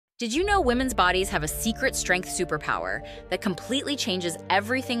Did you know women's bodies have a secret strength superpower that completely changes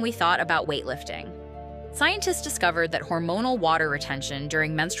everything we thought about weightlifting? Scientists discovered that hormonal water retention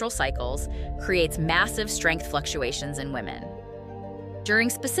during menstrual cycles creates massive strength fluctuations in women. During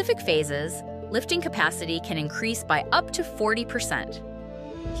specific phases, lifting capacity can increase by up to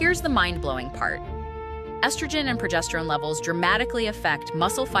 40%. Here's the mind-blowing part. Estrogen and progesterone levels dramatically affect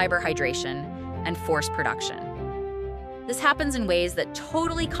muscle fiber hydration and force production. This happens in ways that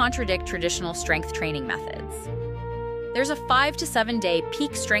totally contradict traditional strength training methods. There's a 5 to 7 day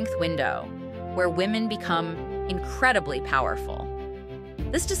peak strength window where women become incredibly powerful.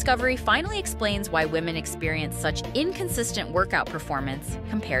 This discovery finally explains why women experience such inconsistent workout performance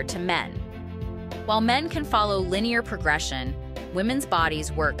compared to men. While men can follow linear progression, women's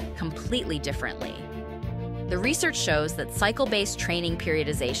bodies work completely differently. The research shows that cycle-based training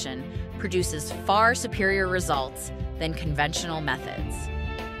periodization produces far superior results than conventional methods.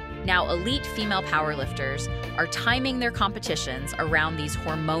 Now, elite female powerlifters are timing their competitions around these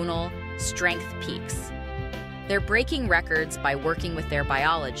hormonal strength peaks. They're breaking records by working with their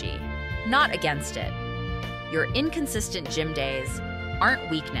biology, not against it. Your inconsistent gym days aren't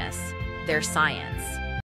weakness, they're science.